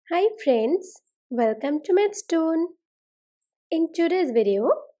Hi friends, welcome to Mathstoon. In today's video,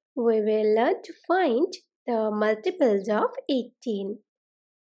 we will learn to find the multiples of 18.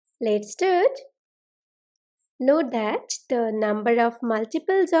 Let's start. Note that the number of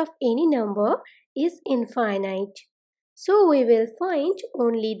multiples of any number is infinite. So we will find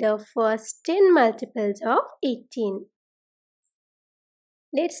only the first 10 multiples of 18.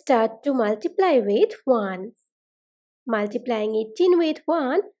 Let's start to multiply with 1. Multiplying 18 with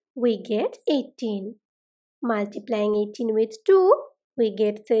 1, we get 18. Multiplying 18 with 2, we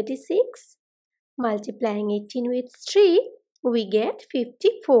get 36. Multiplying 18 with 3, we get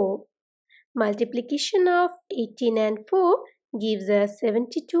 54. Multiplication of 18 and 4 gives us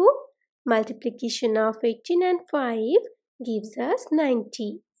 72. Multiplication of 18 and 5 gives us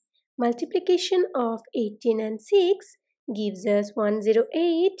 90. Multiplication of 18 and 6 gives us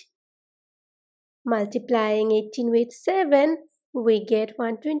 108. Multiplying 18 with 7, we get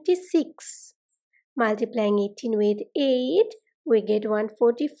 126. Multiplying 18 with 8, we get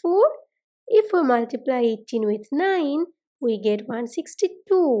 144. If we multiply 18 with 9, we get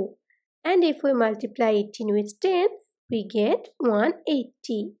 162. And if we multiply 18 with 10, we get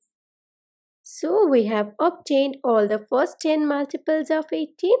 180. So we have obtained all the first 10 multiples of 18,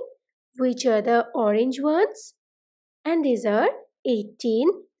 which are the orange ones. And these are 18,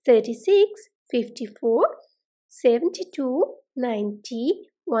 36, 54, 72, 90,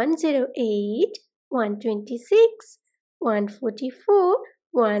 108, 126, 144,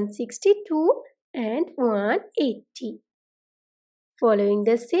 162 and 180. Following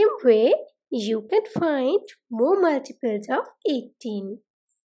the same way, you can find more multiples of 18.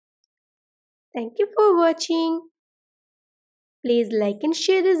 Thank you for watching. Please like and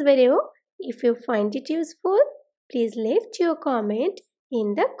share this video. If you find it useful, please leave your comment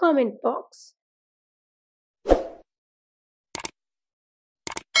in the comment box.